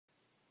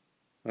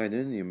Right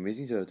then, the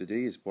amazing so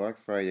today is Black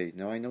Friday.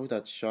 Now I know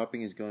that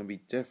shopping is going to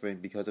be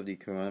different because of the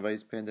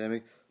coronavirus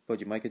pandemic,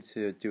 but you might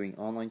consider doing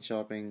online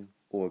shopping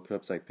or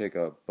curbside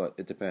pickup, but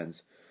it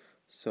depends.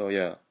 So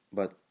yeah,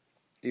 but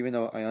even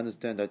though I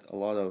understand that a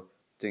lot of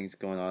things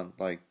going on,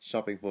 like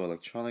shopping for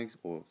electronics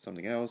or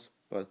something else,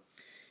 but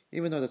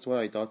even though that's what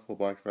I thought for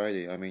Black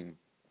Friday, I mean,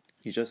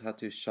 you just had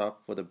to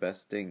shop for the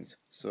best things.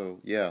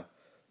 So yeah,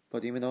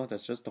 but even though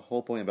that's just the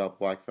whole point about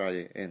Black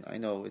Friday, and I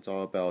know it's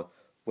all about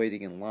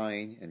waiting in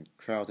line and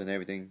crowds and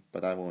everything,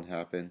 but that won't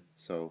happen.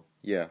 So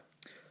yeah,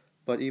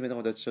 but even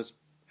though that's just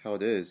how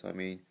it is, I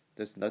mean,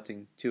 there's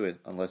nothing to it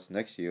unless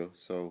next year.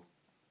 So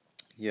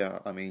yeah,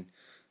 I mean,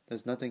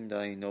 there's nothing that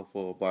I know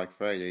for Black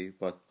Friday,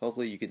 but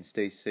hopefully you can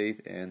stay safe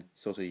and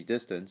socially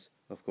distance,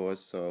 of course.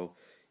 So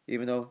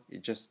even though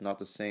it's just not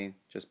the same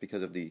just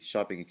because of the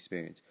shopping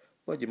experience,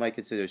 but you might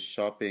consider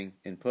shopping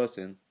in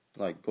person,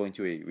 like going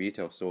to a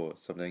retail store or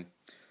something.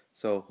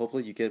 So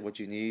hopefully you get what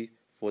you need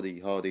for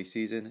the holiday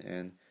season,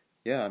 and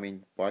yeah, I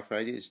mean, Black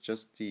Friday is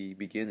just the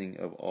beginning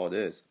of all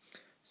this.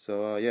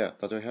 So yeah,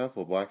 that's what I have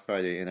for Black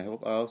Friday, and I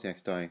hope I'll see you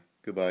next time.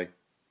 Goodbye.